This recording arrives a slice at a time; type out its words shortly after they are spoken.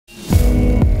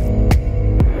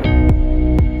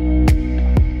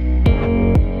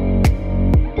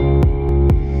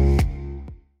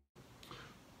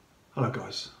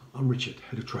Richard,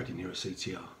 Head of Trading here at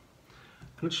CTR, and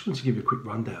I just want to give you a quick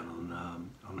rundown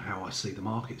on how I see the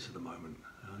markets at the moment.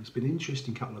 It's been an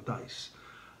interesting couple of days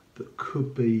that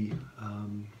could be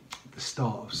the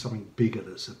start of something bigger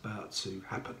that's about to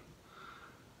happen.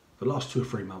 The last 2 or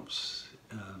 3 months,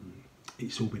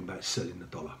 it's all been about selling the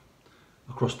dollar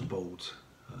across the board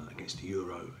against the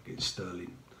euro, against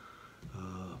sterling,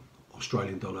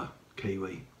 Australian dollar,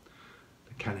 Kiwi,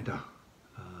 the Canada,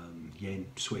 yen,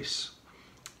 Swiss.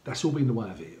 That's all been the way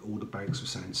of it. All the banks were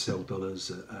saying sell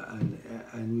dollars,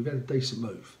 and we've had a decent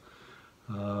move.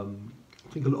 I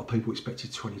think a lot of people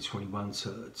expected 2021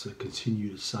 to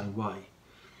continue the same way,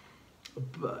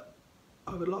 but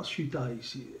over the last few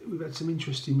days we've had some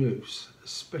interesting moves,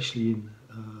 especially in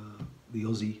the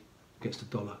Aussie against the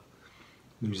dollar,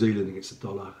 New Zealand against the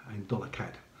dollar, and dollar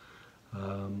CAD.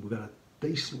 We've had a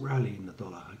decent rally in the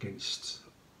dollar against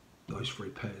those 3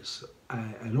 pairs,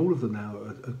 and all of them now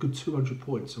are a good 200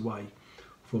 points away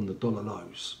from the dollar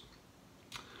lows,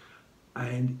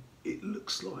 and it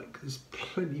looks like there's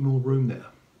plenty more room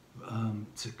there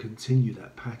to continue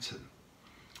that pattern.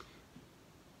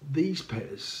 These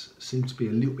pairs seem to be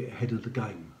a little bit ahead of the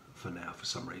game for now for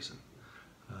some reason,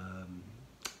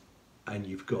 and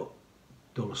you've got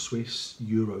dollar Swiss,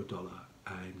 euro dollar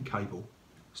and cable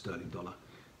sterling dollar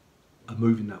are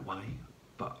moving that way,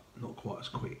 but not quite as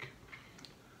quick.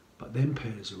 But them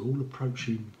pairs are all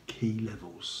approaching key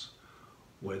levels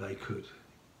where they could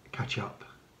catch up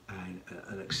and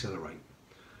accelerate.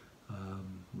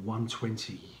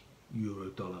 120 euro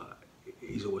dollar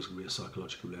is always going to be a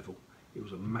psychological level. It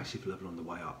was a massive level on the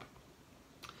way up.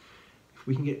 If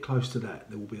we can get close to that,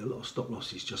 there will be a lot of stop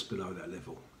losses just below that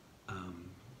level,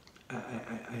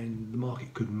 and the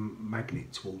market could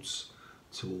magnet towards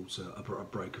a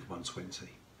break of 120.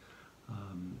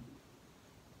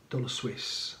 Dollar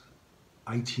Swiss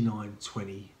 89,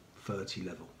 20, 30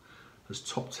 level has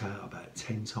topped out about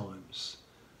 10 times.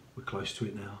 We're close to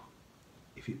it now.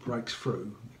 If it breaks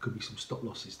through, there could be some stop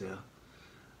losses there.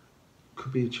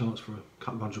 Could be a chance for a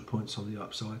couple of 100 points on the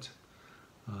upside,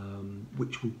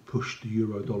 which will push the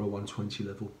euro dollar 120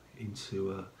 level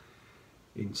into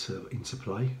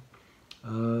play.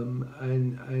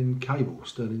 And cable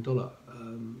sterling dollar.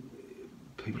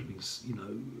 People have been,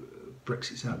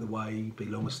 Brexit's out of the way, be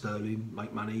long of sterling,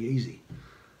 make money easy.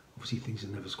 Obviously things are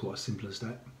never quite as simple as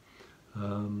that.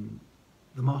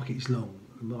 The market is long.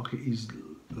 The market is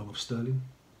long of sterling,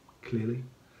 clearly.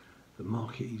 The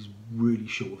market is really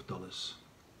short of dollars.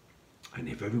 And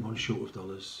if everyone's short of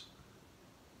dollars,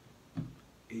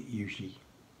 it usually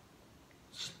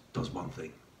does one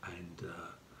thing, and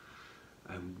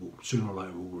will, sooner or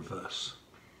later will reverse.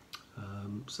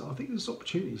 So I think there's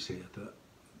opportunities here that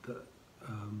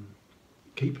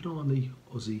keep an eye on the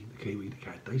Aussie, the Kiwi, the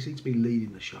CAD. They seem to be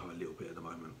leading the show a little bit at the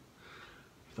moment.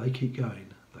 If they keep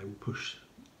going, they will push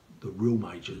the real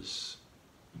majors,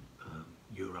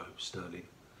 euro, sterling,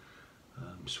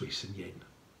 Swiss and yen,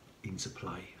 into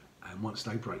play. And once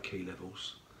they break key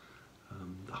levels,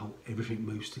 everything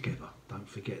moves together. Don't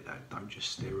forget that. Don't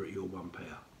just stare at your one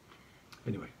pair.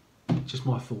 Anyway, just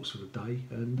my thoughts for the day,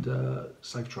 and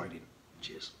safe trading.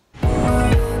 Cheers.